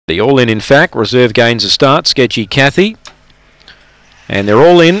The all-in, in fact. Reserve gains a start. Sketchy Cathy. And they're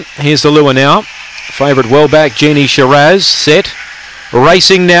all in. Here's the lure now. Favourite well back, Jeannie Shiraz. Set.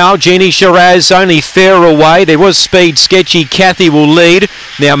 Racing now, Jeannie Shiraz only fair away. There was speed. Sketchy Cathy will lead.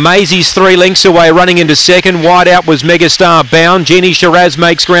 Now Maisie's 3 lengths away, running into second. Wide out was Megastar Bound. Jeannie Shiraz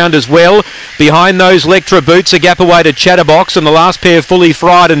makes ground as well. Behind those, Lectra Boots, a gap away to Chatterbox, and the last pair Fully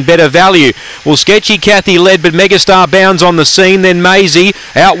Fried and Better Value. Well, Sketchy Cathy led, but Megastar Bound's on the scene. Then Maisie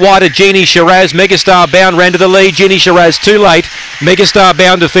out wide of Jeannie Shiraz. Megastar Bound ran to the lead. Jeannie Shiraz too late. Megastar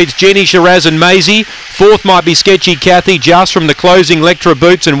Bound defeats Jeannie Shiraz and Maisie. Fourth might be Sketchy Cathy, just from the closing Lectra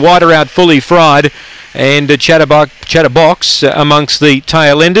Boots, and wider out Fully Fried and Chatterbox amongst the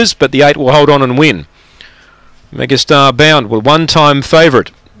tail enders, but the 8 will hold on and win. Megastar Bound, with one-time favourite,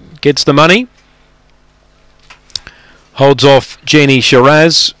 gets the money, holds off Jeannie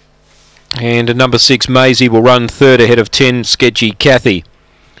Shiraz, and number 6 Maisie will run third ahead of 10 Sketchy Cathy.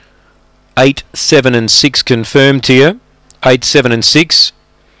 8, 7 and 6 confirmed here. 8, 7 and 6.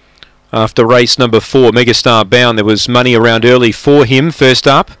 After race number 4, Megastar Bound, there was money around early for him. First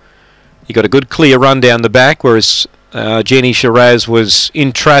up, he got a good clear run down the back, whereas Jeannie Shiraz was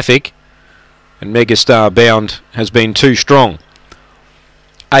in traffic, and Megastar Bound has been too strong.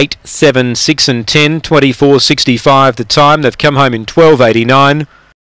 8, 7, 6 and 10, 24.65 the time. They've come home in 12.89.